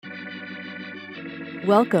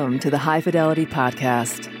Welcome to the High Fidelity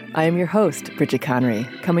Podcast. I am your host, Bridget Conry,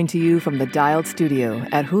 coming to you from the Dialed Studio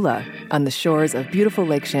at Hula on the shores of beautiful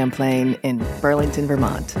Lake Champlain in Burlington,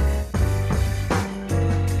 Vermont.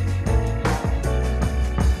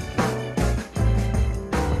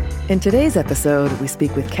 In today's episode, we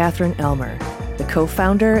speak with Katherine Elmer, the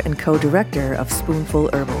co-founder and co-director of Spoonful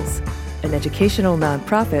Herbals, an educational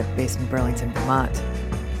nonprofit based in Burlington, Vermont.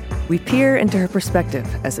 We peer into her perspective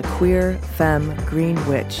as a queer, femme, green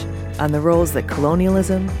witch on the roles that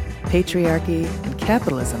colonialism, patriarchy, and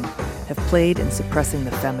capitalism have played in suppressing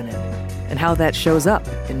the feminine, and how that shows up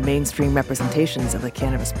in mainstream representations of the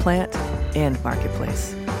cannabis plant and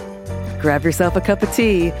marketplace. Grab yourself a cup of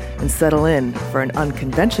tea and settle in for an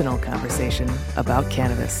unconventional conversation about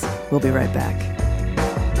cannabis. We'll be right back.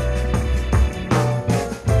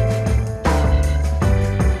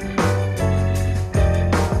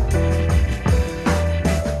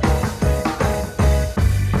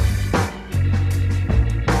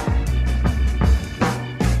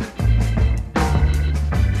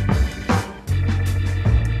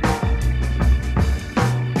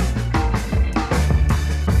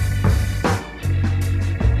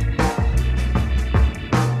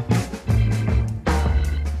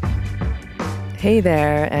 Hey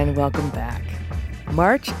there, and welcome back.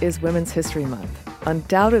 March is Women's History Month.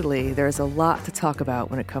 Undoubtedly, there is a lot to talk about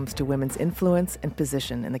when it comes to women's influence and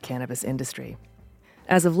position in the cannabis industry.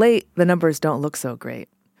 As of late, the numbers don't look so great.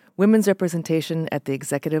 Women's representation at the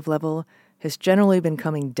executive level has generally been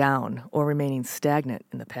coming down or remaining stagnant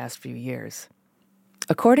in the past few years.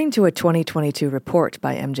 According to a 2022 report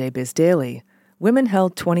by MJ Biz Daily, women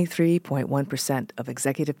held 23.1% of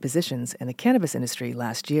executive positions in the cannabis industry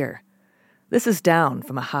last year. This is down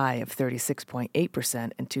from a high of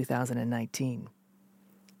 36.8% in 2019.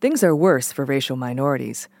 Things are worse for racial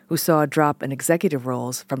minorities, who saw a drop in executive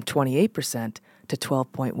roles from 28% to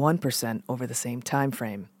 12.1% over the same time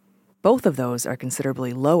frame. Both of those are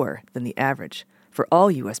considerably lower than the average for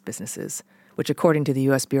all U.S. businesses, which according to the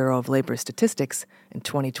U.S. Bureau of Labor Statistics in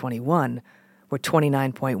 2021 were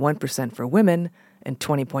 29.1% for women and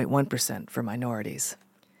 20.1% for minorities.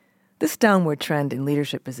 This downward trend in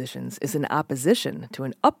leadership positions is in opposition to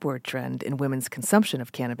an upward trend in women's consumption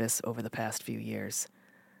of cannabis over the past few years.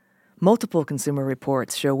 Multiple consumer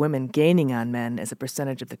reports show women gaining on men as a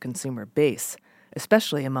percentage of the consumer base,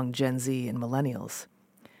 especially among Gen Z and millennials.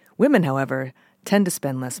 Women, however, tend to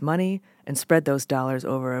spend less money and spread those dollars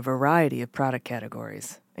over a variety of product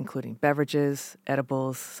categories, including beverages,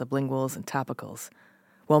 edibles, sublinguals, and topicals,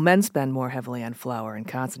 while men spend more heavily on flower and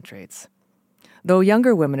concentrates. Though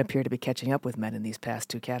younger women appear to be catching up with men in these past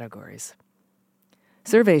two categories.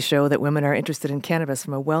 Surveys show that women are interested in cannabis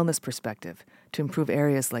from a wellness perspective to improve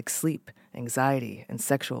areas like sleep, anxiety, and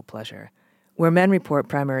sexual pleasure, where men report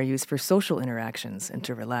primary use for social interactions and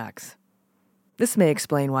to relax. This may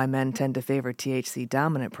explain why men tend to favor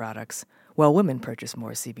THC-dominant products, while women purchase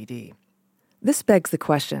more CBD. This begs the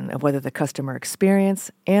question of whether the customer experience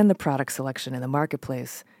and the product selection in the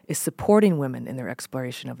marketplace is supporting women in their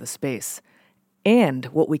exploration of the space, and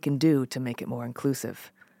what we can do to make it more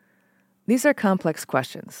inclusive. These are complex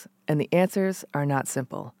questions, and the answers are not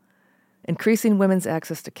simple. Increasing women's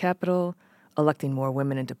access to capital, electing more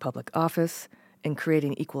women into public office, and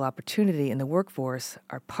creating equal opportunity in the workforce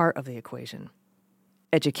are part of the equation.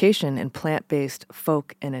 Education in plant-based,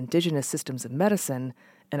 folk, and indigenous systems of medicine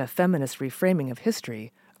and a feminist reframing of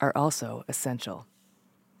history are also essential.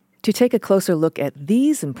 To take a closer look at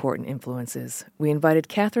these important influences, we invited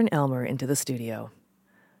Katherine Elmer into the studio.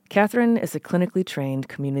 Katherine is a clinically trained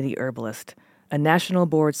community herbalist, a national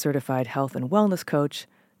board-certified health and wellness coach,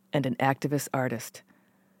 and an activist artist.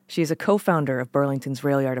 She is a co-founder of Burlington's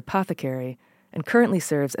Railyard Apothecary and currently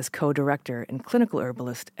serves as co-director and clinical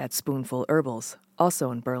herbalist at Spoonful Herbals,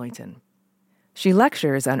 also in Burlington. She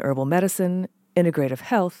lectures on herbal medicine, integrative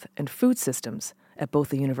health, and food systems at both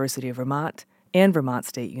the University of Vermont and Vermont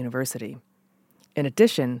State University. In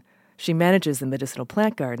addition, she manages the medicinal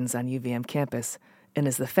plant gardens on UVM campus and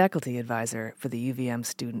is the faculty advisor for the UVM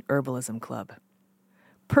Student Herbalism Club.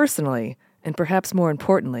 Personally, and perhaps more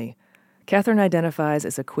importantly, Katherine identifies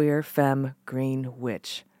as a queer, femme, green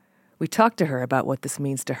witch. We talked to her about what this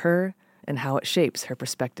means to her and how it shapes her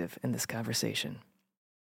perspective in this conversation.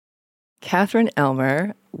 Katherine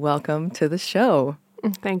Elmer, welcome to the show.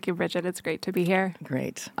 Thank you, Bridget. It's great to be here.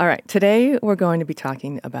 Great. All right. Today, we're going to be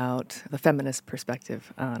talking about the feminist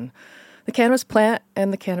perspective on the cannabis plant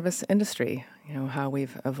and the cannabis industry. You know, how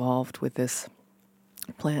we've evolved with this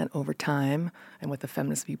plant over time and what the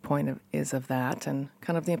feminist viewpoint is of that, and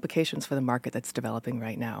kind of the implications for the market that's developing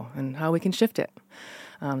right now and how we can shift it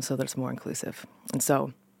so that it's more inclusive. And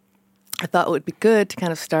so I thought it would be good to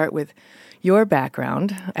kind of start with your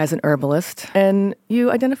background as an herbalist. And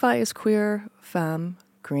you identify as queer, femme,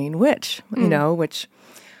 green witch, which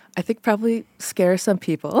I think probably scares some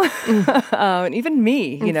people, and even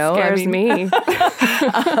me, Scares me.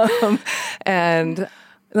 And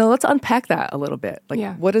now let's unpack that a little bit.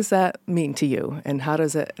 Yeah. What does that mean to you, and how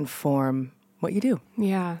does it inform what you do?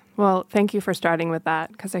 Yeah. Well, thank you for starting with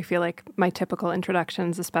that, because I feel like my typical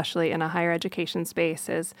introductions, especially in a higher education space,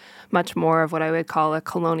 is much more of what I would call a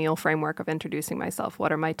colonial framework of introducing myself.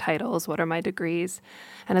 What are my titles? What are my degrees?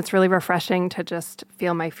 And it's really refreshing to just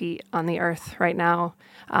feel my feet on the earth right now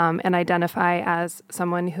and identify as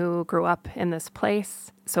someone who grew up in this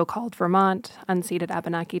place, so-called Vermont, unceded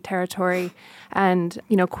Abenaki territory. And,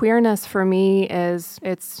 queerness for me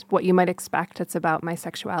it's what you might expect. It's about my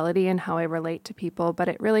sexuality and how I relate to people, but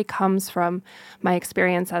it really comes from my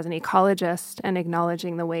experience as an ecologist and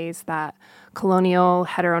acknowledging the ways that colonial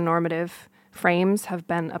heteronormative frames have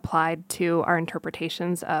been applied to our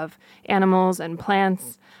interpretations of animals and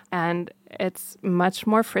plants. And it's much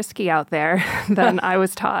more frisky out there than I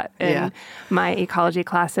was taught in my ecology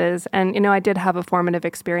classes. And, I did have a formative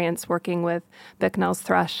experience working with Bicknell's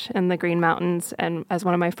thrush in the Green Mountains and as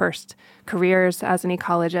one of my first careers as an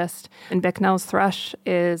ecologist. And Bicknell's thrush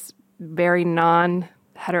is very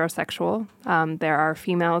non-heterosexual. There are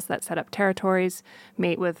females that set up territories,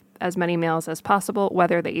 mate with as many males as possible,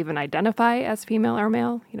 whether they even identify as female or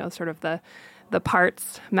male, sort of the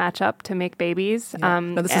parts match up to make babies. Yeah.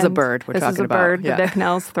 No, this is a bird we're talking about. This is a bird, the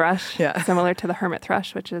Bicknell's thrush, Yeah. similar to the hermit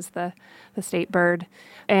thrush, which is the state bird.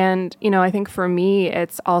 And, I think for me,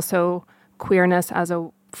 it's also queerness as a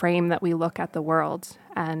frame that we look at the world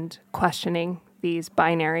and questioning these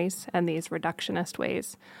binaries and these reductionist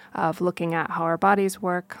ways of looking at how our bodies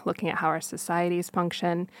work, looking at how our societies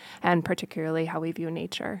function, and particularly how we view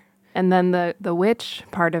nature. And then the witch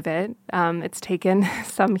part of it, it's taken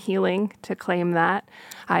some healing to claim that.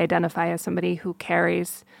 I identify as somebody who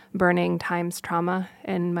carries burning times trauma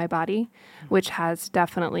in my body, which has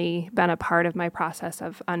definitely been a part of my process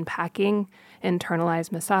of unpacking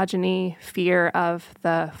internalized misogyny, fear of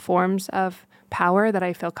the forms of power that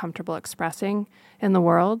I feel comfortable expressing in the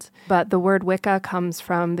world. But the word Wicca comes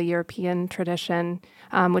from the European tradition,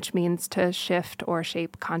 which means to shift or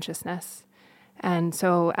shape consciousness. And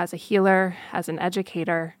so as a healer, as an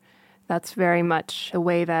educator, that's very much the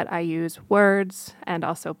way that I use words and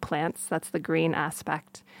also plants, that's the green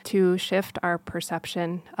aspect, to shift our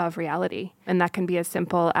perception of reality. And that can be as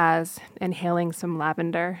simple as inhaling some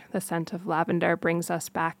lavender. The scent of lavender brings us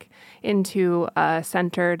back into a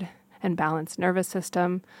centered and balanced nervous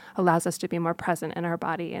system, allows us to be more present in our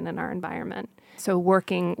body and in our environment. So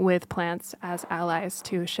working with plants as allies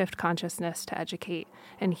to shift consciousness, to educate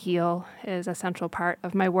and heal is a central part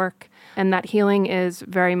of my work. And that healing is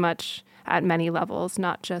very much at many levels,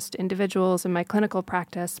 not just individuals in my clinical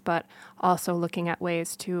practice, but also looking at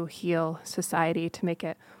ways to heal society, to make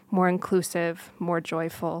it more inclusive, more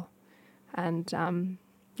joyful, and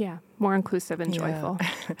more inclusive and joyful.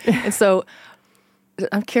 And so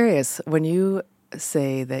I'm curious, when you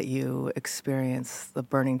say that you experience the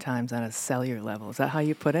burning times on a cellular level, is that how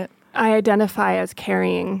you put it? I identify as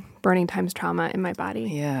carrying burning times trauma in my body.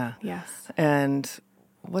 Yeah. Yes. And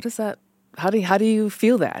what is that? How do you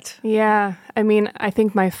feel that? Yeah. I mean, I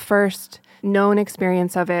think my first known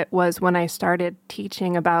experience of it was when I started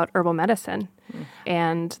teaching about herbal medicine.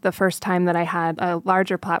 And the first time that I had a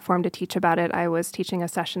larger platform to teach about it, I was teaching a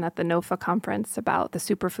session at the NOFA conference about the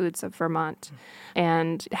superfoods of Vermont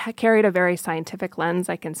and carried a very scientific lens.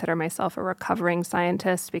 I consider myself a recovering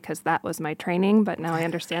scientist because that was my training, but now I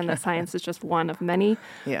understand that science is just one of many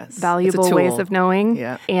valuable ways of knowing.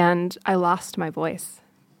 Yeah. And I lost my voice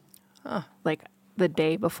like the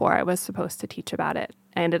day before I was supposed to teach about it.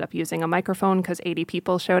 I ended up using a microphone because 80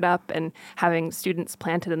 people showed up and having students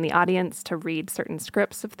planted in the audience to read certain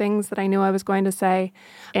scripts of things that I knew I was going to say.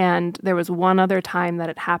 And there was one other time that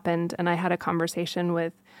it happened, and I had a conversation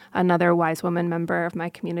with another wise woman member of my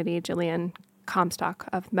community, Jillian Comstock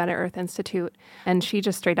of Meta Earth Institute. And she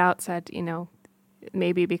just straight out said,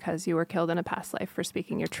 maybe because you were killed in a past life for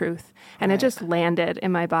speaking your truth. And it just landed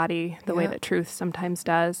in my body the way that truth sometimes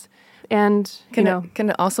does. And, can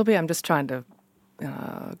it also be, I'm just trying to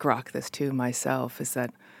grok this too myself, is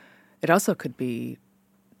that it also could be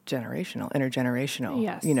intergenerational.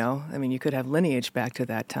 Yes. I mean, you could have lineage back to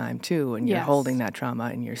that time too, and you're Yes. holding that trauma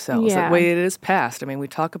in yourselves. Yeah. The way it is passed. I mean, we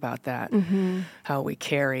talk about that, how we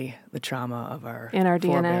carry the trauma of our in our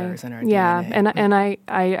forebears DNA. in our yeah. DNA. And I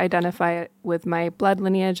identify it with my blood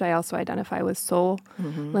lineage. I also identify with soul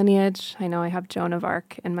lineage. I know I have Joan of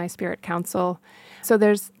Arc in my spirit council. So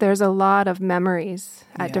there's a lot of memories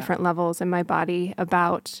at different levels in my body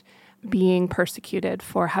about being persecuted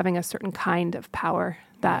for having a certain kind of power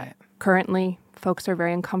that currently folks are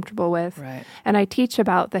very uncomfortable with. Right. And I teach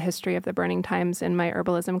about the history of the burning times in my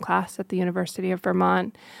herbalism class at the University of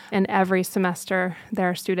Vermont. And every semester there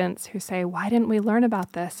are students who say, why didn't we learn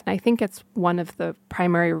about this? And I think it's one of the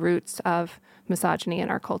primary roots of misogyny in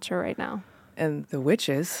our culture right now. And the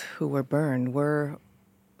witches who were burned were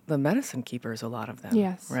the medicine keepers, a lot of them.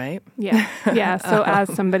 Yes. Right? Yeah. Yeah. So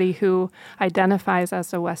as somebody who identifies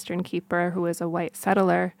as a Western keeper, who is a white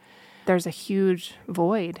settler, there's a huge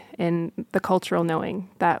void in the cultural knowing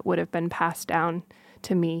that would have been passed down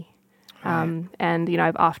to me. Right. And,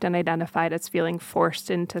 I've often identified as feeling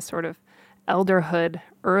forced into sort of elderhood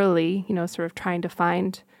early, sort of trying to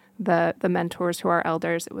find the mentors who are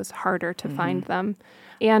elders. It was harder to find them.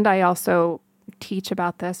 And I also teach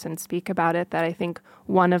about this and speak about it, that I think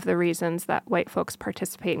one of the reasons that white folks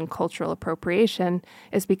participate in cultural appropriation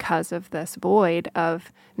is because of this void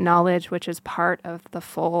of knowledge, which is part of the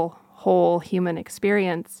whole human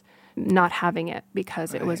experience, not having it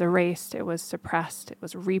because it was erased, it was suppressed, it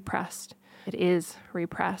was repressed, it is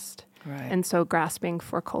repressed. Right. And so grasping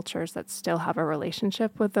for cultures that still have a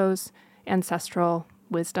relationship with those ancestral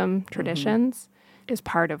wisdom traditions is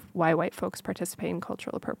part of why white folks participate in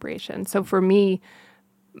cultural appropriation. So for me,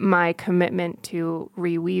 my commitment to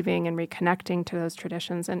reweaving and reconnecting to those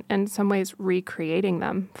traditions and in some ways recreating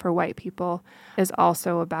them for white people is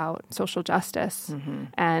also about social justice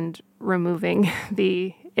and removing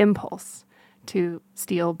the impulse to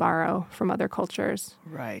steal, borrow from other cultures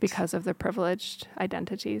because of the privileged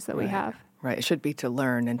identities that we have. Right. It should be to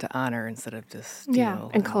learn and to honor instead of just steal.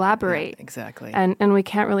 And collaborate. Yeah, exactly. And we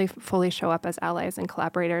can't really fully show up as allies and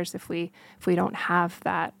collaborators if we don't have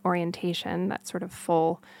that orientation, that sort of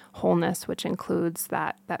full wholeness, which includes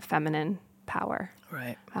that feminine power.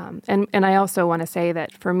 Right. And I also want to say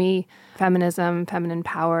that for me, feminism, feminine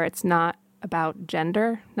power, it's not about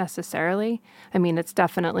gender necessarily. I mean, it's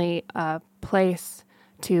definitely a place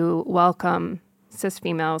to welcome cis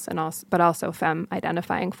females but also femme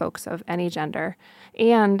identifying folks of any gender.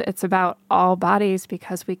 And it's about all bodies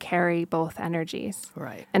because we carry both energies.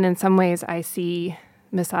 Right. And in some ways I see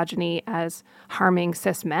misogyny as harming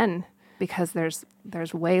cis men because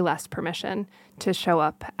there's way less permission to show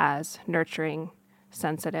up as nurturing,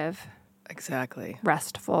 sensitive, exactly,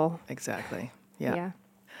 restful. Exactly. Yeah. Yeah.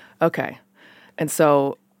 Okay. And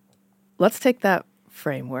so let's take that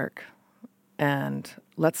framework and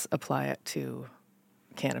let's apply it to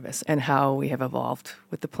cannabis and how we have evolved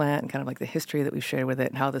with the plant and kind of like the history that we've shared with it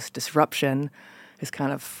and how this disruption has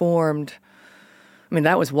kind of formed. I mean,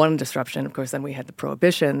 that was one disruption. Of course, then we had the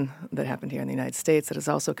prohibition that happened here in the United States that has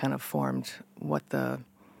also kind of formed what the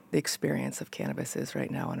experience of cannabis is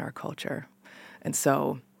right now in our culture. And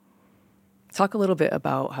so talk a little bit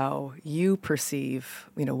about how you perceive,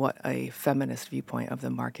 what a feminist viewpoint of the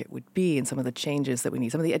market would be and some of the changes that we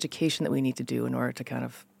need, some of the education that we need to do in order to kind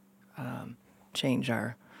of change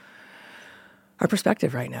our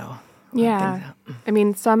perspective right now. Yeah. I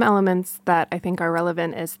mean, some elements that I think are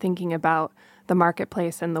relevant is thinking about the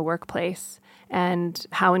marketplace and the workplace and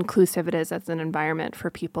how inclusive it is as an environment for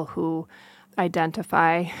people who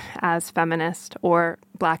identify as feminist or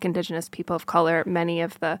Black, Indigenous people of color. Many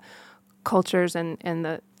of the cultures and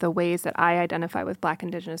the ways that I identify with Black,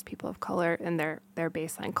 Indigenous people of color in their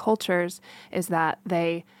baseline cultures is that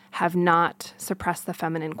they have not suppressed the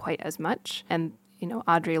feminine quite as much. And,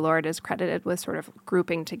 Audre Lorde is credited with sort of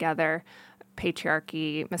grouping together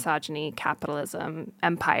patriarchy, misogyny, capitalism,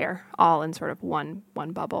 empire, all in sort of one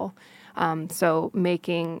bubble. So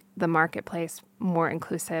making the marketplace more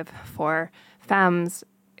inclusive for femmes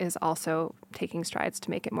is also taking strides to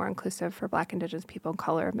make it more inclusive for Black, Indigenous people of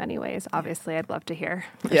color in many ways. Obviously, I'd love to hear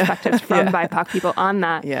perspectives from BIPOC people on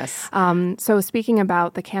that. Yes. So speaking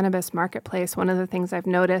about the cannabis marketplace, one of the things I've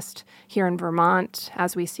noticed here in Vermont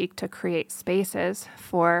as we seek to create spaces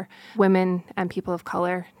for women and people of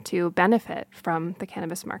color to benefit from the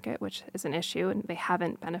cannabis market, which is an issue, and they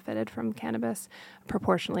haven't benefited from cannabis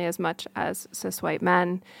proportionally as much as cis white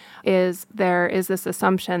men, is there is this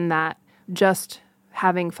assumption that just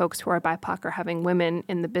having folks who are BIPOC or having women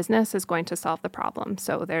in the business is going to solve the problem.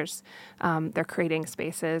 So they're creating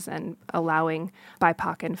spaces and allowing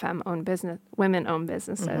BIPOC and women-owned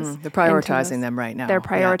businesses. Mm-hmm. They're prioritizing them right now. They're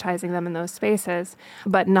prioritizing them in those spaces,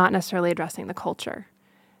 but not necessarily addressing the culture.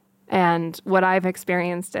 And what I've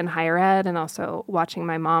experienced in higher ed and also watching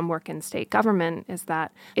my mom work in state government is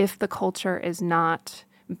that if the culture is not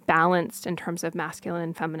balanced in terms of masculine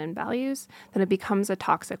and feminine values, then it becomes a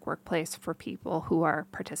toxic workplace for people who are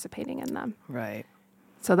participating in them. Right.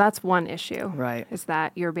 So that's one issue. Right. Is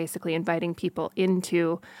that you're basically inviting people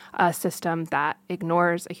into a system that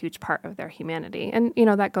ignores a huge part of their humanity. And,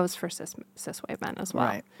 that goes for cis white men as well.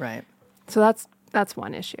 Right, right. So that's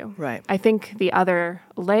one issue. Right. I think the other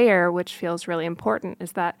layer, which feels really important,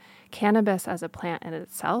 is that cannabis as a plant in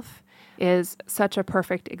itself is such a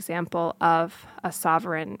perfect example of a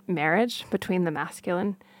sovereign marriage between the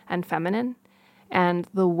masculine and feminine. And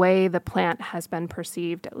the way the plant has been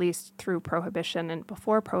perceived, at least through Prohibition and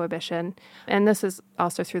before Prohibition, and this is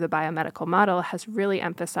also through the biomedical model, has really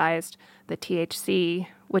emphasized the THC,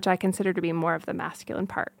 which I consider to be more of the masculine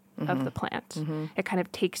part of the plant. Mm-hmm. It kind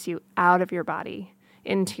of takes you out of your body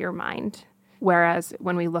into your mind. Whereas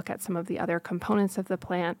when we look at some of the other components of the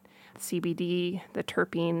plant, CBD, the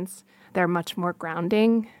terpenes, they're much more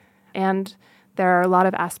grounding. And there are a lot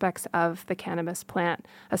of aspects of the cannabis plant,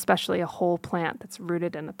 especially a whole plant that's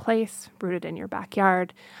rooted in a place, rooted in your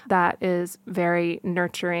backyard, that is very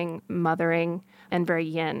nurturing, mothering, and very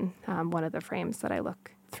yin. One of the frames that I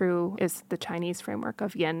look through is the Chinese framework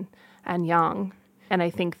of yin and yang. And I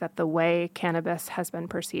think that the way cannabis has been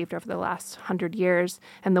perceived over the last 100 years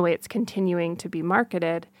and the way it's continuing to be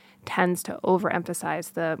marketed tends to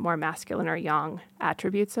overemphasize the more masculine or yang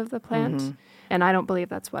attributes of the plant. Mm-hmm. And I don't believe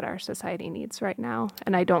that's what our society needs right now.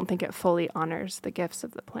 And I don't think it fully honors the gifts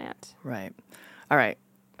of the plant. Right. All right.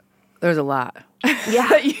 There's a lot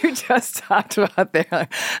that you just talked about there.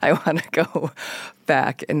 I want to go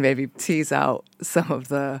back and maybe tease out some of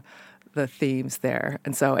the themes there.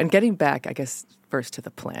 And getting back, I guess, first to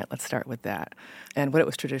the plant, let's start with that, and what it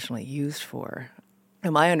was traditionally used for.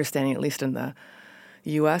 And my understanding, at least in the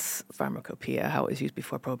U.S. pharmacopoeia, how it was used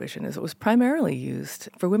before Prohibition, is it was primarily used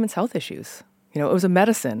for women's health issues. It was a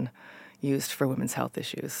medicine used for women's health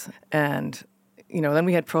issues. And, then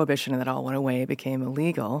we had Prohibition and that all went away, it became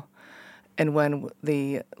illegal. And when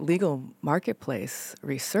the legal marketplace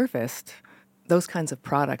resurfaced, those kinds of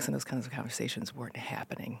products and those kinds of conversations weren't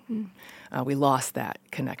happening. We lost that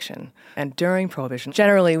connection. And during Prohibition,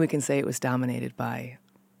 generally we can say it was dominated by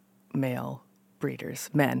male breeders,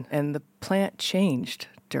 men. And the plant changed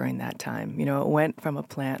during that time. It went from a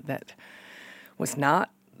plant that was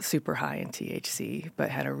not super high in THC, but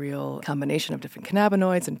had a real combination of different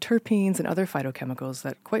cannabinoids and terpenes and other phytochemicals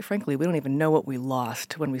that, quite frankly, we don't even know what we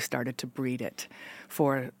lost when we started to breed it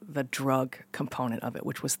for the drug component of it,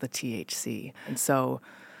 which was the THC. And so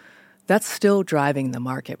that's still driving the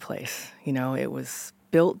marketplace. It was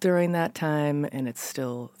built during that time, and it's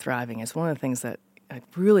still thriving. It's one of the things that I'd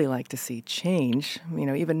really like to see change.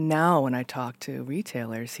 Even now when I talk to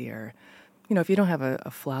retailers here, if you don't have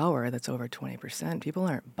a flower that's over 20%, people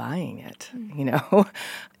aren't buying it,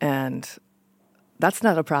 And that's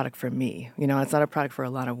not a product for me. It's not a product for a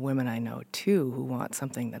lot of women I know, too, who want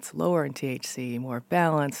something that's lower in THC, more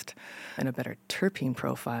balanced, and a better terpene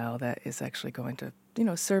profile that is actually going to,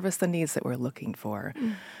 service the needs that we're looking for.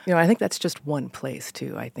 I think that's just one place,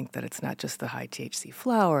 too. I think that it's not just the high THC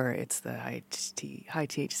flower, it's the high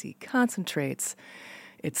THC concentrates,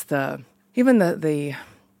 it's even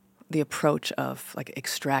the approach of like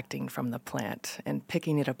extracting from the plant and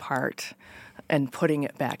picking it apart and putting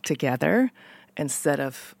it back together instead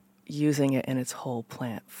of using it in its whole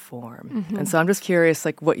plant form. Mm-hmm. And so I'm just curious,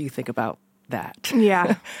 what you think about that.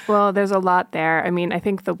 Yeah. Well, there's a lot there. I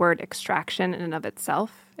think the word extraction in and of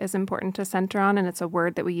itself is important to center on, and it's a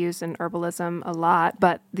word that we use in herbalism a lot.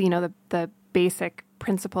 But, the basic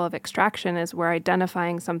principle of extraction is we're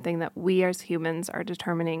identifying something that we as humans are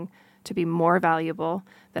determining to be more valuable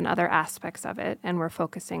than other aspects of it, and we're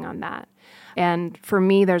focusing on that. And for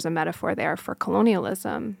me, there's a metaphor there for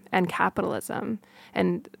colonialism and capitalism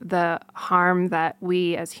and the harm that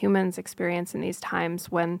we as humans experience in these times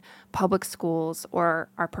when public schools or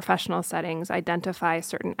our professional settings identify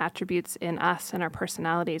certain attributes in us and our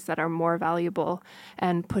personalities that are more valuable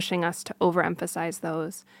and pushing us to overemphasize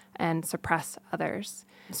those and suppress others.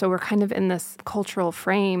 So we're kind of in this cultural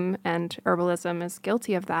frame, and herbalism is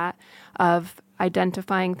guilty of that, of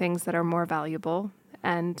identifying things that are more valuable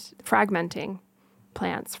and fragmenting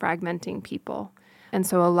plants, fragmenting people. And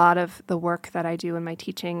so a lot of the work that I do in my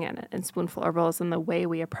teaching and Spoonful Herbals and the way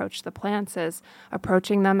we approach the plants is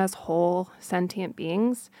approaching them as whole sentient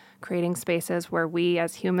beings, creating spaces where we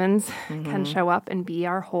as humans can show up and be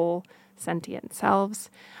our whole sentient selves,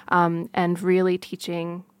 and really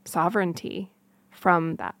teaching sovereignty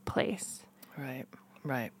from that place.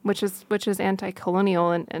 Right. Which is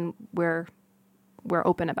anti-colonial, and we're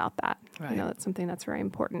open about that. Right. That's something that's very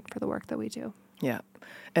important for the work that we do. Yeah.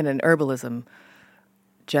 And in herbalism,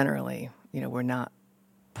 generally, we're not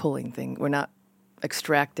we're not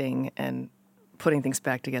extracting and putting things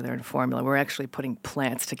back together in formula. We're actually putting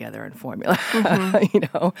plants together in formula,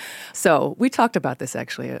 So we talked about this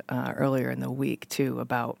actually earlier in the week too,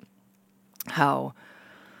 about how,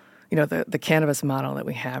 the cannabis model that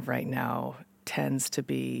we have right now tends to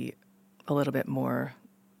be a little bit more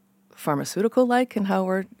pharmaceutical-like in how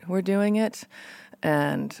we're doing it,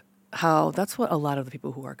 and how that's what a lot of the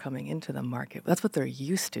people who are coming into the market, that's what they're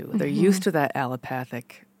used to. They're used to that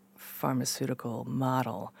allopathic pharmaceutical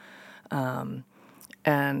model,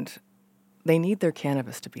 and they need their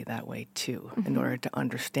cannabis to be that way too, in order to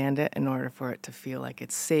understand it, in order for it to feel like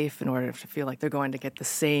it's safe, in order to feel like they're going to get the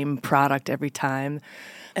same product every time.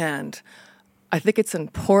 And I think it's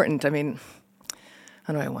important. I mean,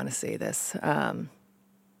 how do I want to say this?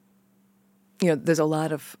 There's a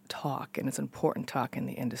lot of talk, and it's important talk in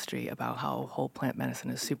the industry about how whole plant medicine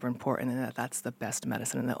is super important, and that that's the best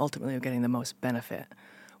medicine, and that ultimately we're getting the most benefit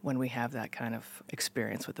when we have that kind of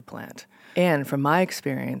experience with the plant. And from my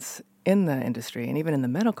experience in the industry, and even in the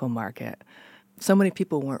medical market, so many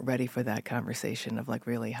people weren't ready for that conversation of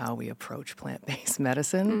really how we approach plant-based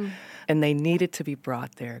medicine, and they needed to be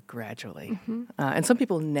brought there gradually. And some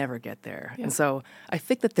people never get there. Yeah. And so I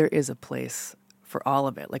think that there is a place for all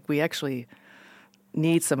of it. We actually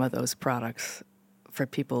need some of those products for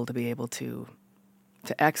people to be able to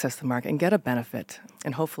access the market and get a benefit.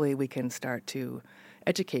 And hopefully we can start to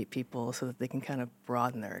educate people so that they can kind of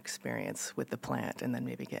broaden their experience with the plant and then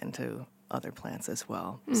maybe get into other plants as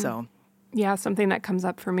well. So Yeah, something that comes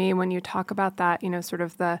up for me when you talk about that, sort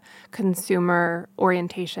of the consumer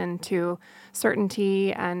orientation to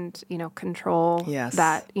certainty and, control. Yes.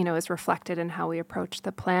 That, is reflected in how we approach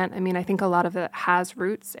the plant. I mean, I think a lot of it has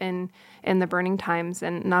roots in the burning times,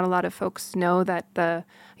 and not a lot of folks know that the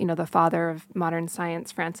father of modern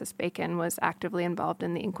science, Francis Bacon, was actively involved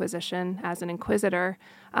in the Inquisition as an inquisitor.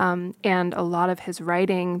 And a lot of his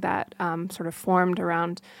writing that sort of formed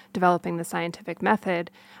around developing the scientific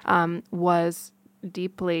method was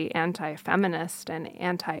deeply anti-feminist and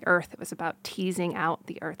anti-earth. It was about teasing out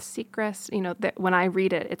the earth's secrets. That when I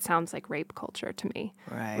read it, it sounds like rape culture to me,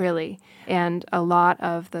 right. Really. And a lot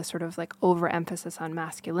of the sort of overemphasis on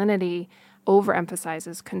masculinity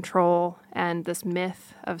overemphasizes control and this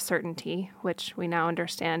myth of certainty, which we now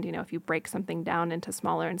understand, if you break something down into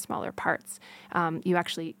smaller and smaller parts, you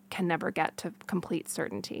actually can never get to complete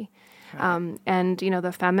certainty. Right. And,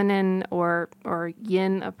 the feminine or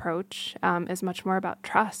yin approach is much more about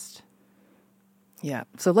trust. Yeah.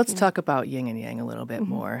 So let's talk about yin and yang a little bit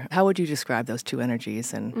more. How would you describe those two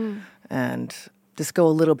energies and just go a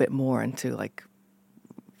little bit more into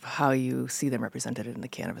how you see them represented in the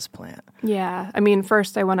cannabis plant? Yeah. I mean,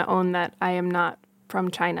 first I want to own that I am not from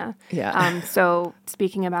China. Yeah. So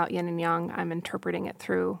speaking about yin and yang, I'm interpreting it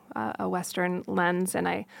through a Western lens, and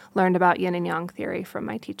I learned about yin and yang theory from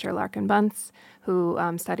my teacher, Larkin Bunce, who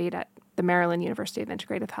studied at the Maryland University of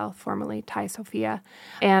Integrative Health, formerly Thai Sophia.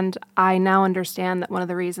 And I now understand that one of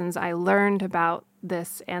the reasons I learned about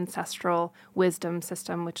this ancestral wisdom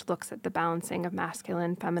system, which looks at the balancing of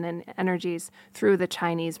masculine, feminine energies through the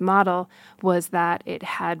Chinese model, was that it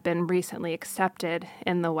had been recently accepted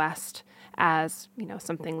in the West as,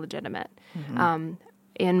 something legitimate.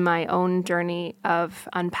 In my own journey of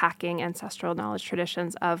unpacking ancestral knowledge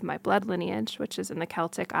traditions of my blood lineage, which is in the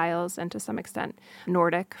Celtic Isles and to some extent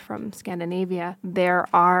Nordic from Scandinavia, there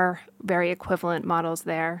are very equivalent models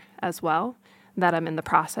there as well that I'm in the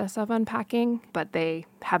process of unpacking, but they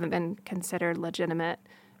haven't been considered legitimate,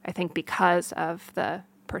 I think, because of the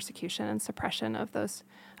persecution and suppression of those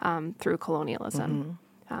through colonialism.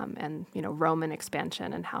 And, Roman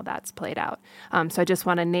expansion and how that's played out. So I just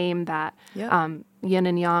want to name that yin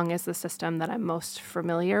and yang is the system that I'm most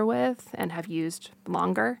familiar with and have used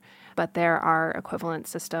longer. But there are equivalent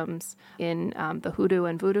systems in the hoodoo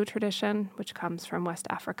and voodoo tradition, which comes from West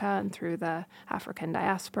Africa and through the African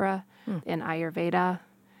diaspora, in Ayurveda,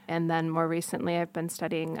 And then more recently, I've been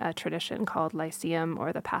studying a tradition called Lyceum,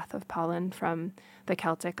 or the Path of Pollen, from the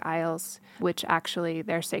Celtic Isles, which actually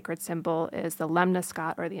their sacred symbol is the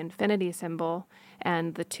lemniscate, or the infinity symbol,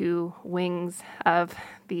 and the two wings of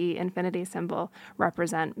the infinity symbol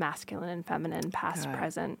represent masculine and feminine, past,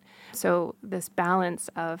 present. So this balance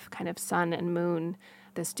of kind of sun and moon,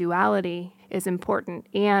 this duality is important,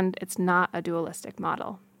 and it's not a dualistic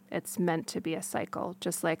model. It's meant to be a cycle,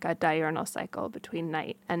 just like a diurnal cycle between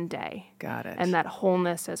night and day. Got it. And that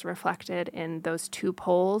wholeness is reflected in those two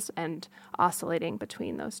poles and oscillating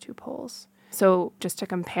between those two poles. So just to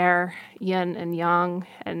compare yin and yang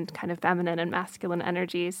and kind of feminine and masculine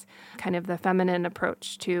energies, kind of the feminine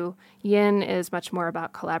approach to yin is much more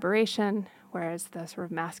about collaboration, whereas the sort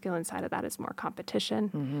of masculine side of that is more competition.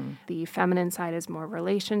 Mm-hmm. The feminine side is more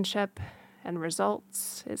relationship, and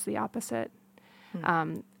results is the opposite.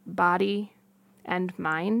 Body and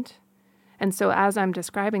mind. And so as I'm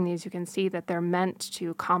describing these, you can see that they're meant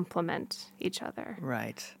to complement each other.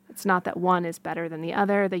 Right. It's not that one is better than the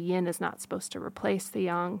other. The yin is not supposed to replace the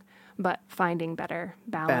yang, but finding better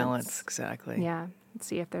balance. Balance, exactly. Yeah.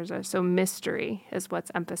 See if there's so mystery is what's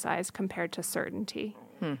emphasized compared to certainty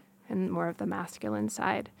and more of the masculine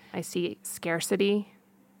side. I see scarcity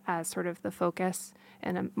as sort of the focus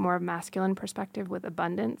and a more masculine perspective, with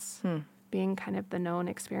abundance being kind of the known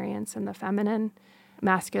experience, and the feminine.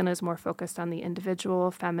 Masculine is more focused on the individual,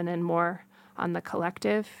 feminine more on the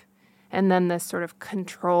collective. And then this sort of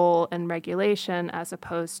control and regulation as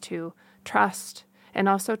opposed to trust, and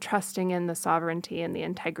also trusting in the sovereignty and the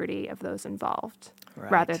integrity of those involved,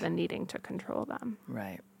 rather than needing to control them.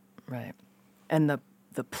 Right, right. And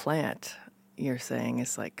the plant, you're saying,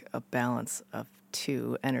 is like a balance of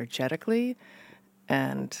two energetically,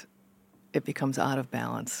 and it becomes out of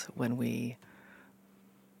balance when we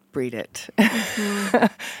breed it.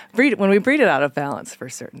 Mm-hmm. When we breed it out of balance for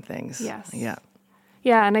certain things. Yes. Yeah.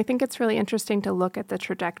 Yeah, and I think it's really interesting to look at the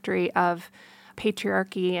trajectory of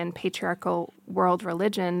patriarchy and patriarchal world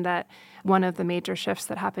religion, that one of the major shifts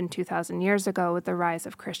that happened 2,000 years ago with the rise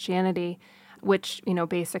of Christianity, which,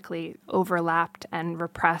 basically overlapped and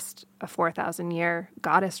repressed a 4,000-year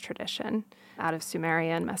goddess tradition out of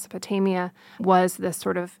Sumeria and Mesopotamia, was this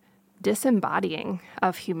sort of disembodying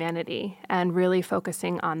of humanity and really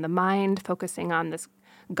focusing on the mind, focusing on this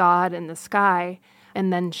God in the sky,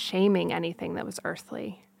 and then shaming anything that was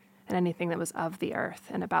earthly and anything that was of the earth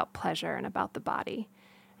and about pleasure and about the body.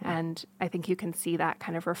 And I think you can see that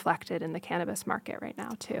kind of reflected in the cannabis market right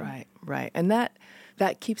now, too. Right. And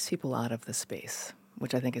that keeps people out of the space,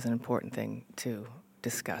 which I think is an important thing to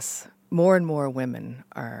discuss. More and more women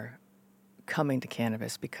are coming to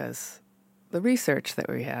cannabis because the research that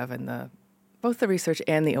we have, and both the research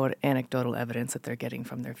and the anecdotal evidence that they're getting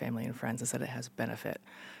from their family and friends, is that it has benefit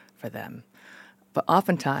for them. But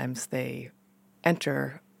oftentimes they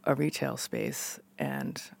enter a retail space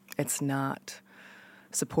and it's not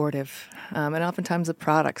supportive. And oftentimes the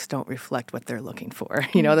products don't reflect what they're looking for.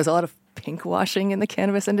 There's a lot of pink washing in the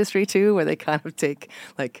cannabis industry too, where they kind of take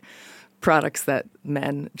like products that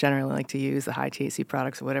men generally like to use, the high THC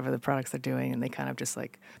products or whatever the products they're doing, and they kind of just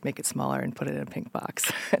like make it smaller and put it in a pink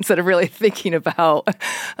box instead of really thinking about,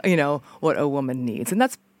 what a woman needs. And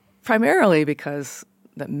that's primarily because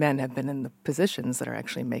that men have been in the positions that are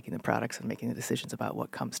actually making the products and making the decisions about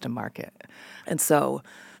what comes to market. And so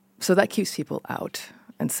that keeps people out.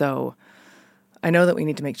 And so I know that we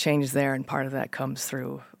need to make changes there, and part of that comes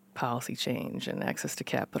through policy change and access to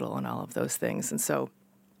capital and all of those things. And so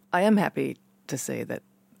I am happy to say that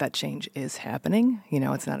change is happening.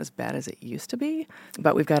 It's not as bad as it used to be,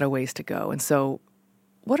 but we've got a ways to go. And so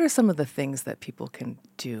what are some of the things that people can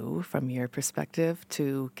do from your perspective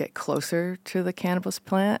to get closer to the cannabis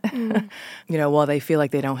plant, while they feel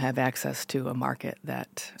like they don't have access to a market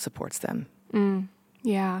that supports them?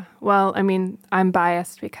 Yeah. Well, I'm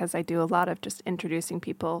biased because I do a lot of just introducing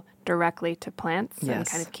people directly to plants and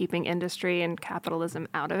kind of keeping industry and capitalism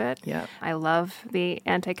out of it. Yeah. I love the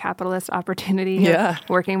anti-capitalist opportunity of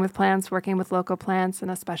working with plants, working with local plants,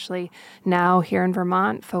 and especially now here in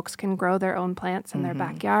Vermont, folks can grow their own plants in their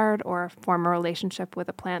backyard or form a relationship with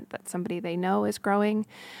a plant that somebody they know is growing.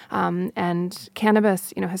 And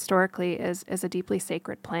cannabis, historically is a deeply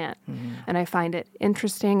sacred plant. And I find it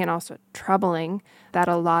interesting and also troubling that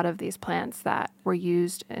a lot of these plants that were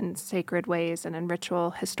used in sacred ways and in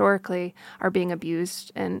ritual historically are being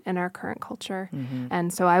abused in our current culture.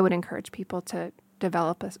 And so I would encourage people to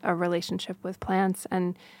develop a relationship with plants.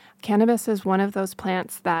 And cannabis is one of those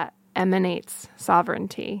plants that emanates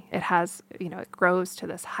sovereignty. It has, it grows to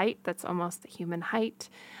this height that's almost the human height.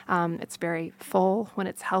 It's very full when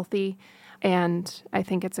it's healthy. And I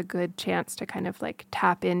think it's a good chance to kind of like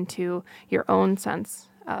tap into your own sense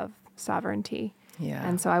of sovereignty. Yeah.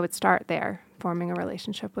 And so I would start there, forming a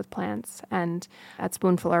relationship with plants. And at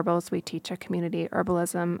Spoonful Herbals, we teach a community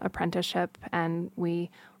herbalism apprenticeship, and we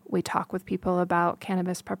talk with people about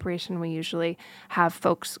cannabis preparation. We usually have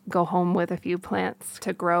folks go home with a few plants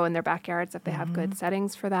to grow in their backyards if they have good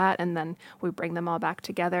settings for that. And then we bring them all back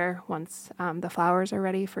together once the flowers are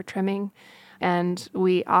ready for trimming. And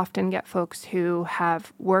we often get folks who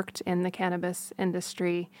have worked in the cannabis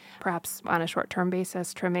industry, perhaps on a short-term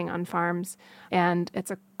basis, trimming on farms. And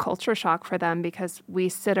it's a culture shock for them because we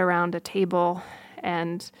sit around a table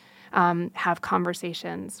and have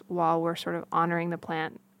conversations while we're sort of honoring the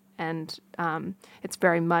plant. And it's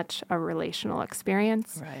very much a relational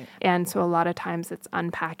experience. Right. And so a lot of times it's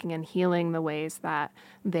unpacking and healing the ways that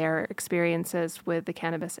their experiences with the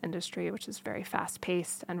cannabis industry, which is very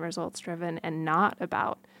fast-paced and results-driven and not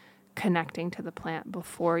about connecting to the plant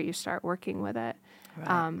before you start working with it.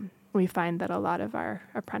 Right. We find that a lot of our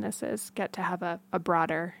apprentices get to have a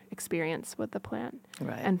broader experience with the plant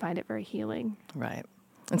and find it very healing. Right.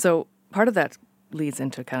 And so part of that leads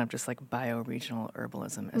into kind of just like bioregional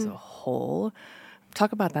herbalism as a whole.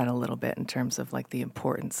 Talk about that a little bit in terms of like the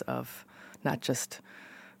importance of not just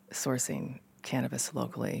sourcing cannabis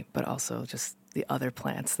locally, but also just the other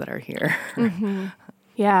plants that are here.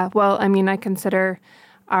 Yeah, well, I mean, I consider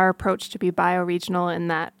our approach to be bioregional in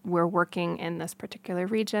that we're working in this particular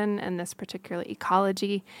region and this particular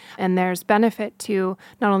ecology. And there's benefit to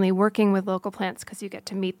not only working with local plants because you get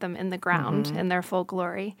to meet them in the ground in their full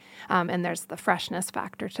glory, and there's the freshness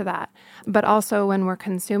factor to that. But also when we're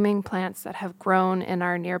consuming plants that have grown in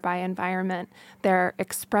our nearby environment, they're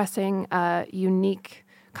expressing a unique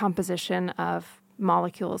composition of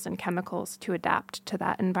molecules and chemicals to adapt to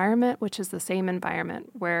that environment, which is the same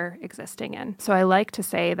environment we're existing in. So I like to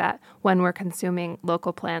say that when we're consuming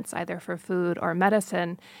local plants, either for food or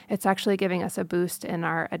medicine, it's actually giving us a boost in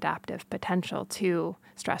our adaptive potential to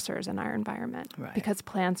stressors in our environment, because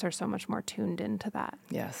plants are so much more tuned into that.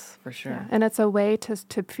 Yes, for sure. Yeah. And it's a way to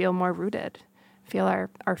feel more rooted, feel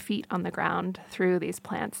our feet on the ground through these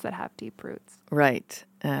plants that have deep roots. Right.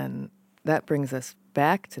 And that brings us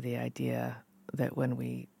back to the idea that when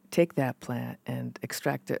we take that plant and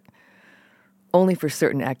extract it only for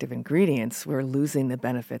certain active ingredients, we're losing the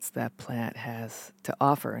benefits that plant has to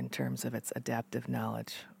offer in terms of its adaptive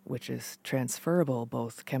knowledge, which is transferable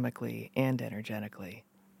both chemically and energetically.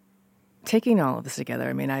 Taking all of this together,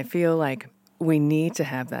 I mean, I feel like we need to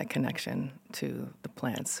have that connection to the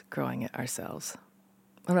plants, growing it ourselves.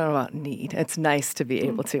 I don't know about need. It's nice to be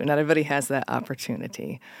able to. Not everybody has that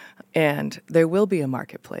opportunity. And there will be a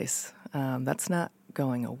marketplace. That's not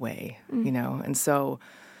going away, you know? And so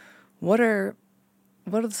what are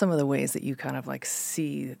some of the ways that you kind of like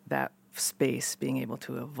see that space being able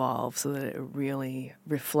to evolve so that it really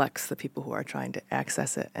reflects the people who are trying to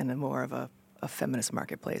access it in a more of a feminist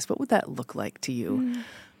marketplace? What would that look like to you?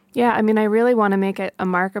 Yeah, I mean, I really want to make it a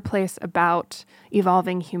marketplace about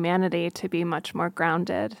evolving humanity to be much more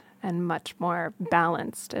grounded and much more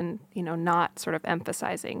balanced and, you know, not sort of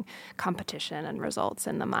emphasizing competition and results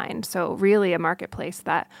in the mind. So really a marketplace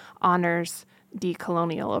that honors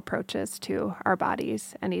decolonial approaches to our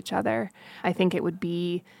bodies and each other. I think it would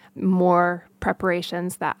be more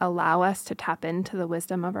preparations that allow us to tap into the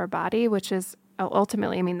wisdom of our body, which is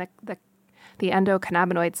ultimately, I mean, the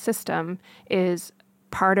endocannabinoid system is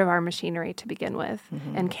part of our machinery to begin with,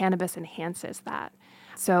 and cannabis enhances that.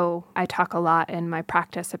 So I talk a lot in my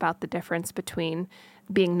practice about the difference between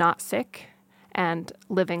being not sick and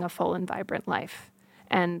living a full and vibrant life.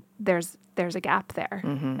 And there's a gap there.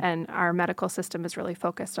 And our medical system is really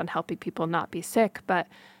focused on helping people not be sick. But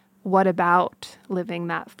what about living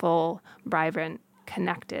that full, vibrant,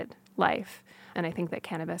 connected life? And I think that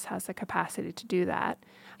cannabis has the capacity to do that.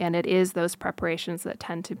 And it is those preparations that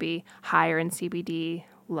tend to be higher in CBD,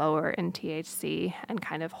 lower in THC, and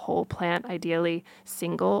kind of whole plant, ideally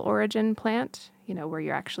single origin plant, you know, where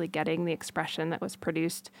you're actually getting the expression that was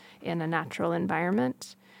produced in a natural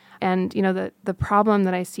environment. And, you know, the problem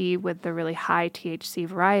that I see with the really high THC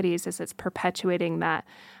varieties is it's perpetuating that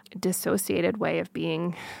dissociated way of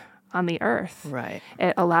being on the earth. Right.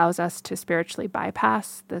 It allows us to spiritually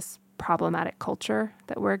bypass this problematic culture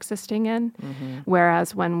that we're existing in.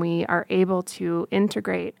 Whereas when we are able to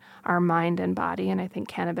integrate our mind and body, and I think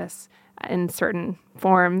cannabis in certain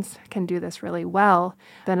forms can do this really well,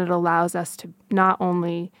 then it allows us to not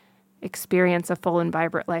only experience a full and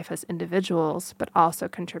vibrant life as individuals, but also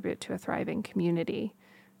contribute to a thriving community,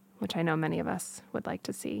 which I know many of us would like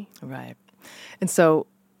to see. Right. And so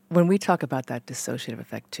when we talk about that dissociative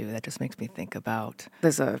effect too, that just makes me think about, I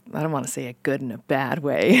don't want to say a good and a bad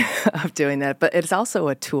way of doing that, but it's also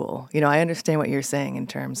a tool. I understand what you're saying in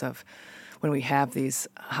terms of when we have these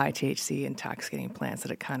high THC intoxicating plants,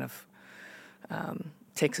 that it kind of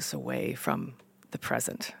takes us away from the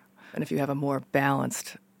present. And if you have a more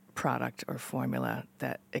balanced product or formula,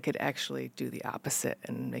 that it could actually do the opposite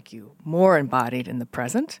and make you more embodied in the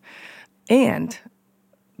present. And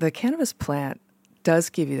the cannabis plant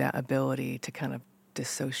does give you that ability to kind of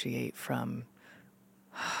dissociate from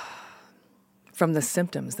the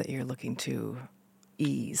symptoms that you're looking to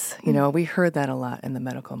ease. We heard that a lot in the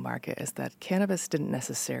medical market, is that cannabis didn't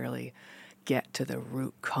necessarily get to the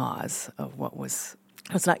root cause of what was.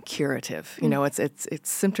 It's not curative. It's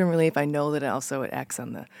symptom relief. I know that it acts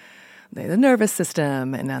on the nervous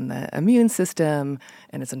system and on the immune system,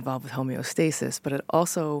 and it's involved with homeostasis, but it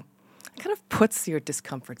also kind of puts your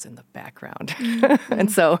discomforts in the background.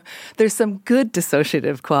 And so there's some good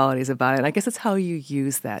dissociative qualities about it. And I guess it's how you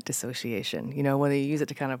use that dissociation, whether you use it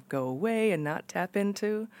to kind of go away and not tap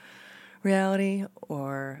into reality,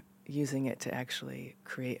 or using it to actually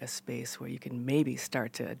create a space where you can maybe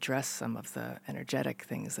start to address some of the energetic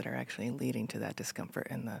things that are actually leading to that discomfort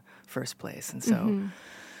in the first place. And so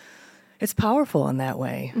it's powerful in that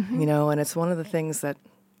way, and it's one of the things that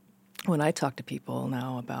when I talk to people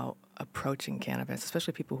now about approaching cannabis,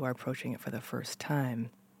 especially people who are approaching it for the first time,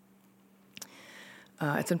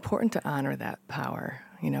 it's important to honor that power.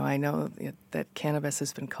 I know that cannabis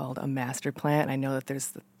has been called a master plant. I know that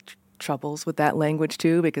there's troubles with that language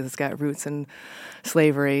too, because it's got roots in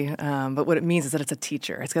slavery. But what it means is that it's a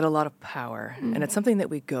teacher. It's got a lot of power, and it's something that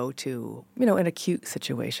we go to, in acute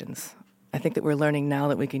situations. I think that we're learning now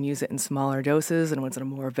that we can use it in smaller doses, and when it's in a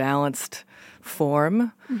more balanced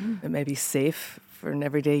form, it may be safe for an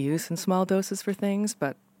everyday use in small doses for things,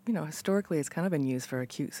 but historically it's kind of been used for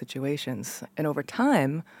acute situations. And over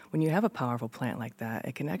time, when you have a powerful plant like that,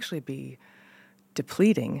 it can actually be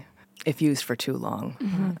depleting if used for too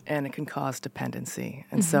long, and it can cause dependency.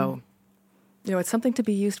 And so, it's something to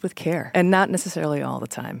be used with care, and not necessarily all the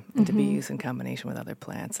time, and to be used in combination with other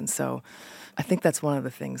plants. And so I think that's one of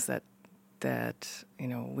the things that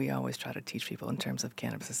we always try to teach people in terms of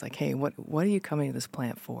cannabis. It's like, hey, what are you coming to this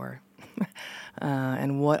plant for?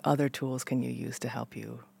 And what other tools can you use to help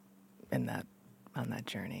you on that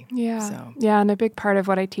journey? Yeah. And a big part of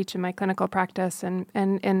what I teach in my clinical practice and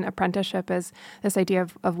in apprenticeship is this idea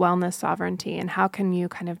of wellness sovereignty, and how can you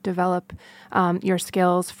kind of develop your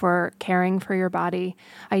skills for caring for your body,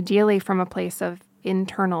 ideally from a place of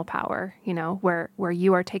internal power, where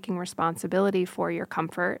you are taking responsibility for your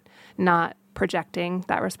comfort, not projecting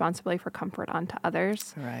that responsibility for comfort onto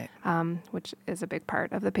others, right? Which is a big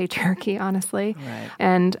part of the patriarchy, honestly. Right.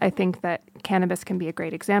 And I think that cannabis can be a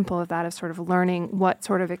great example of that, of sort of learning what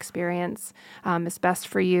sort of experience is best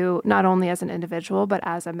for you, not only as an individual, but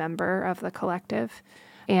as a member of the collective,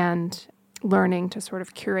 and learning to sort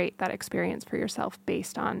of curate that experience for yourself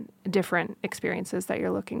based on different experiences that you're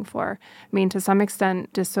looking for. I mean, to some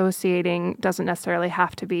extent, dissociating doesn't necessarily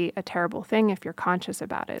have to be a terrible thing if you're conscious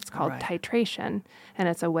about it. It's called titration, and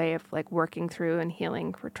it's a way of like working through and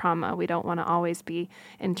healing for trauma. We don't want to always be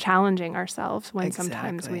in challenging ourselves when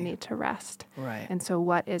sometimes we need to rest. Right. And so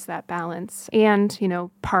what is that balance? And,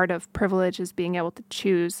 part of privilege is being able to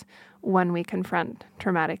choose when we confront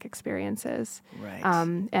traumatic experiences. Right.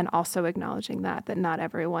 And also acknowledging that not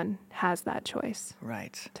everyone has that choice.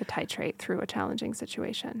 Right. To titrate through a challenging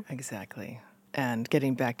situation. Exactly. And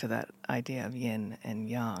getting back to that idea of yin and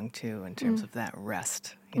yang too, in terms of that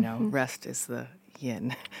rest. Rest is the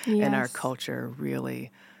yin. Yes. And our culture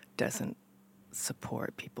really doesn't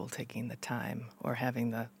support people taking the time or having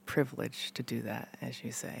the privilege to do that, as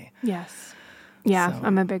you say. Yes. Yeah, So.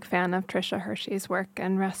 I'm a big fan of Tricia Hershey's work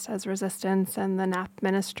and Rest as Resistance and the NAP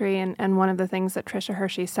ministry. And one of the things that Tricia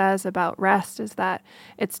Hershey says about rest is that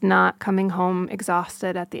it's not coming home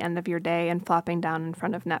exhausted at the end of your day and flopping down in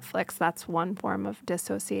front of Netflix. That's one form of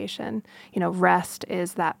dissociation. Rest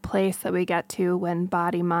is that place that we get to when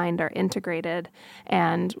body, mind are integrated,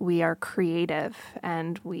 and we are creative,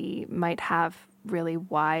 and we might have really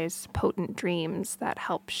wise, potent dreams that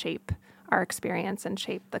help shape our experience and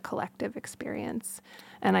shape the collective experience.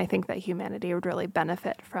 And I think that humanity would really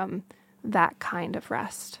benefit from that kind of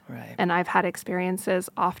rest. Right. And I've had experiences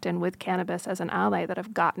often with cannabis as an ally that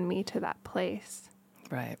have gotten me to that place.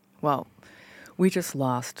 Right. Well, we just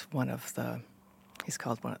lost he's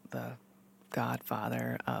called one of the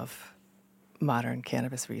godfather of modern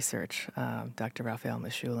cannabis research, Dr. Raphael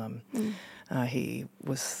Mechoulam. He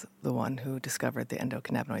was the one who discovered the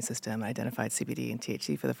endocannabinoid system, identified CBD and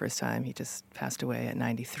THC for the first time. He just passed away at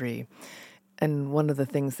 93. And one of the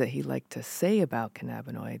things that he liked to say about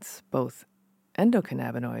cannabinoids, both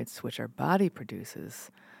endocannabinoids, which our body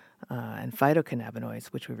produces, and phytocannabinoids,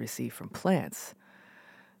 which we receive from plants,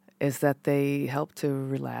 is that they help to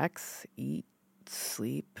relax, eat,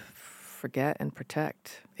 sleep, forget, and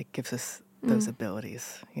protect. It gives us those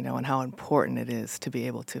abilities, and how important it is to be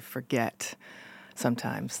able to forget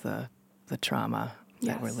sometimes the trauma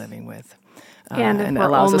that we're living with. And it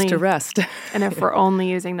allows us to rest. And if we're only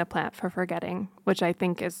using the plant for forgetting, which I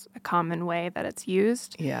think is a common way that it's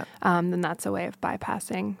used, then that's a way of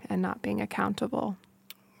bypassing and not being accountable.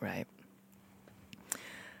 Right.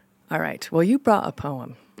 All right. Well, you brought a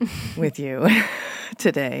poem with you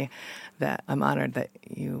today that I'm honored that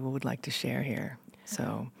you would like to share here.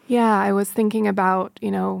 So yeah, I was thinking about,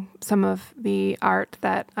 some of the art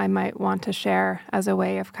that I might want to share as a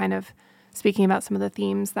way of kind of speaking about some of the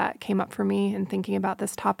themes that came up for me in thinking about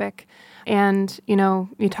this topic. And,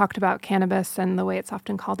 you talked about cannabis and the way it's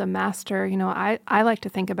often called a master. I like to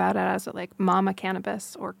think about it as like mama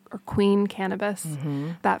cannabis or queen cannabis.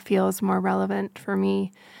 Mm-hmm. That feels more relevant for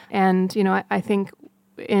me. And, I think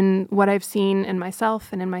in what I've seen in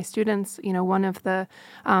myself and in my students, one of the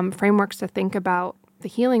frameworks to think about the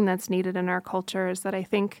healing that's needed in our culture is that I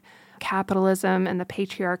think capitalism and the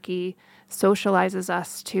patriarchy socializes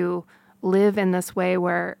us to live in this way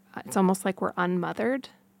where it's almost like we're unmothered.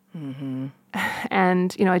 Mm-hmm.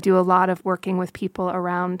 And, I do a lot of working with people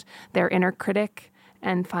around their inner critic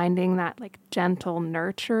and finding that like gentle,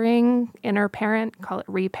 nurturing inner parent, call it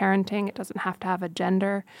reparenting. It doesn't have to have a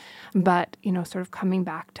gender, but, sort of coming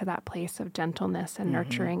back to that place of gentleness and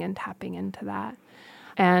nurturing and tapping into that.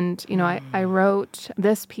 And, I wrote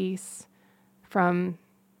this piece from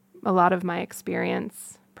a lot of my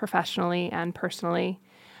experience professionally and personally.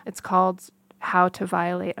 It's called How to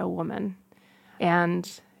Violate a Woman. And,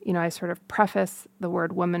 I sort of preface the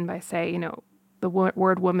word woman by saying, the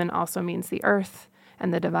word woman also means the earth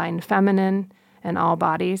and the divine feminine and all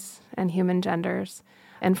bodies and human genders.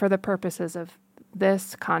 And for the purposes of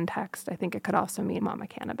this context, I think it could also mean mama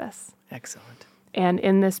cannabis. Excellent. And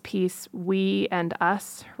in this piece, we and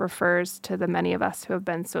us refers to the many of us who have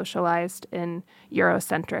been socialized in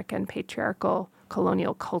Eurocentric and patriarchal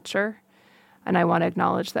colonial culture. And I want to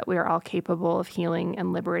acknowledge that we are all capable of healing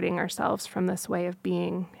and liberating ourselves from this way of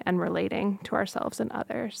being and relating to ourselves and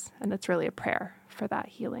others. And it's really a prayer for that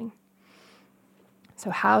healing.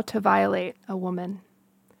 So how to violate a woman.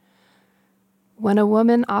 When a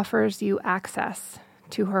woman offers you access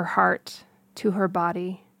to her heart, to her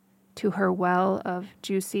body, to her well of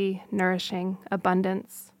juicy, nourishing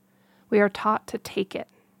abundance, we are taught to take it,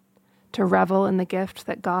 to revel in the gift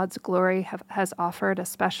that God's glory has offered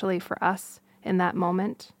especially for us in that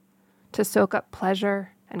moment, to soak up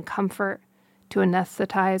pleasure and comfort, to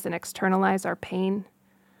anesthetize and externalize our pain.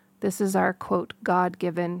 This is our, quote,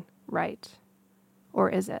 God-given right. Or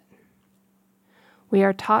is it? We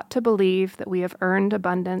are taught to believe that we have earned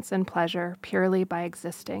abundance and pleasure purely by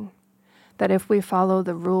existing, that if we follow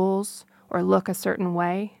the rules or look a certain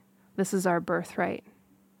way, this is our birthright.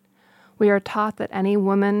 We are taught that any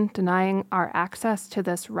woman denying our access to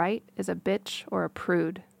this right is a bitch or a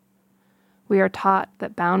prude. We are taught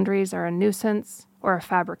that boundaries are a nuisance or a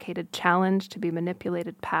fabricated challenge to be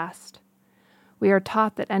manipulated past. We are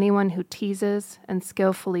taught that anyone who teases and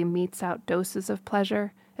skillfully metes out doses of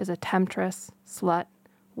pleasure is a temptress, slut,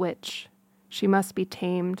 witch. She must be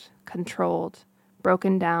tamed, controlled,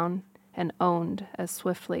 broken down, and owned as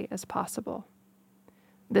swiftly as possible.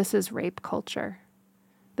 This is rape culture.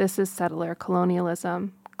 This is settler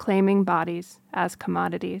colonialism, claiming bodies as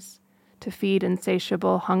commodities to feed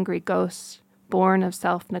insatiable, hungry ghosts born of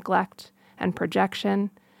self-neglect and projection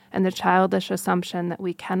and the childish assumption that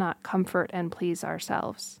we cannot comfort and please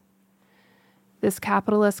ourselves. This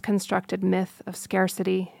capitalist-constructed myth of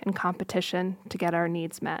scarcity and competition to get our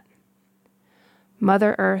needs met.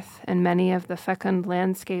 Mother Earth and many of the fecund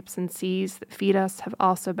landscapes and seas that feed us have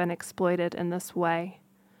also been exploited in this way,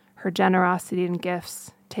 her generosity and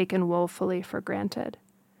gifts taken woefully for granted,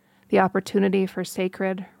 the opportunity for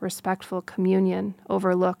sacred, respectful communion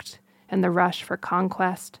overlooked in the rush for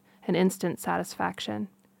conquest and instant satisfaction,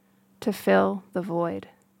 to fill the void.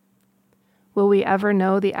 Will we ever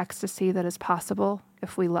know the ecstasy that is possible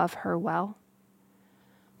if we love her well?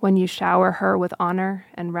 When you shower her with honor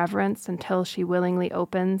and reverence until she willingly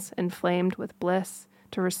opens, inflamed with bliss,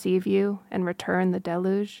 to receive you and return the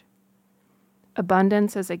deluge?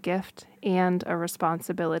 Abundance is a gift and a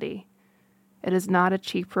responsibility. It is not a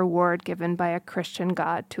cheap reward given by a Christian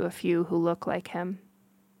God to a few who look like him.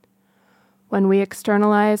 When we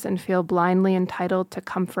externalize and feel blindly entitled to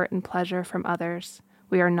comfort and pleasure from others,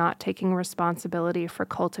 we are not taking responsibility for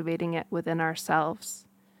cultivating it within ourselves.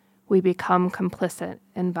 We become complicit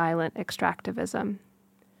in violent extractivism.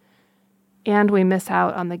 And we miss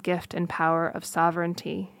out on the gift and power of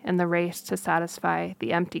sovereignty in the race to satisfy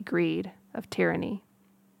the empty greed of tyranny.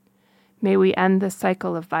 May we end this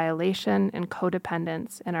cycle of violation and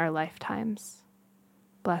codependence in our lifetimes.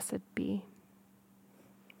 Blessed be.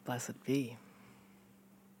 Blessed be.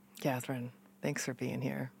 Catherine, thanks for being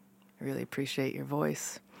here. I really appreciate your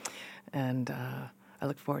voice. And I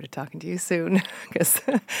look forward to talking to you soon because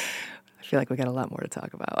I feel like we got a lot more to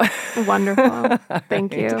talk about. Wonderful.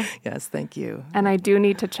 Thank you. Yes, thank you. And I do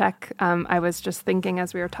need to check. I was just thinking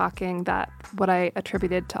as we were talking that what I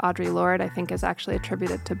attributed to Audre Lorde, I think is actually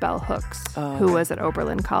attributed to Bell Hooks, who was at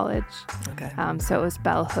Oberlin College. Okay. So it was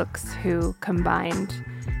Bell Hooks who combined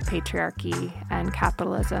patriarchy and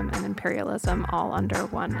capitalism and imperialism all under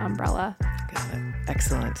one umbrella. Got it.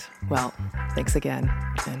 Excellent. Well, thanks again,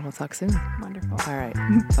 and we'll talk soon. Wonderful. All right.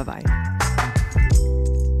 Bye-bye.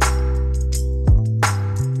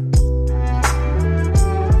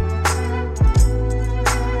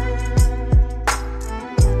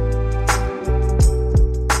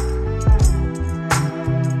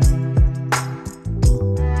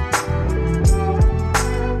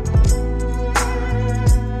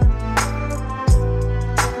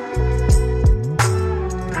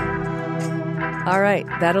 All right,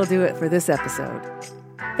 that'll do it for this episode.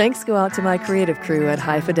 Thanks go out to my creative crew at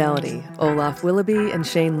High Fidelity, Olaf Willoughby and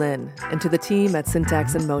Shane Lynn, and to the team at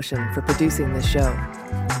Syntax in Motion for producing this show.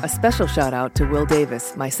 A special shout out to Will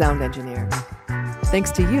Davis, my sound engineer.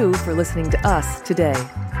 Thanks to you for listening to us today.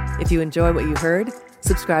 If you enjoy what you heard,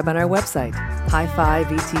 subscribe on our website,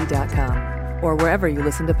 hi5vt.com, or wherever you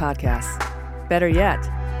listen to podcasts. Better yet,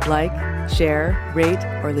 like, share, rate,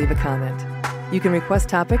 or leave a comment. You can request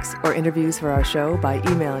topics or interviews for our show by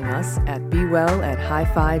emailing us at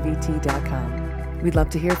bewell@hi5vt.com. We'd love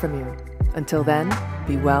to hear from you. Until then,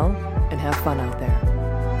 be well and have fun out there.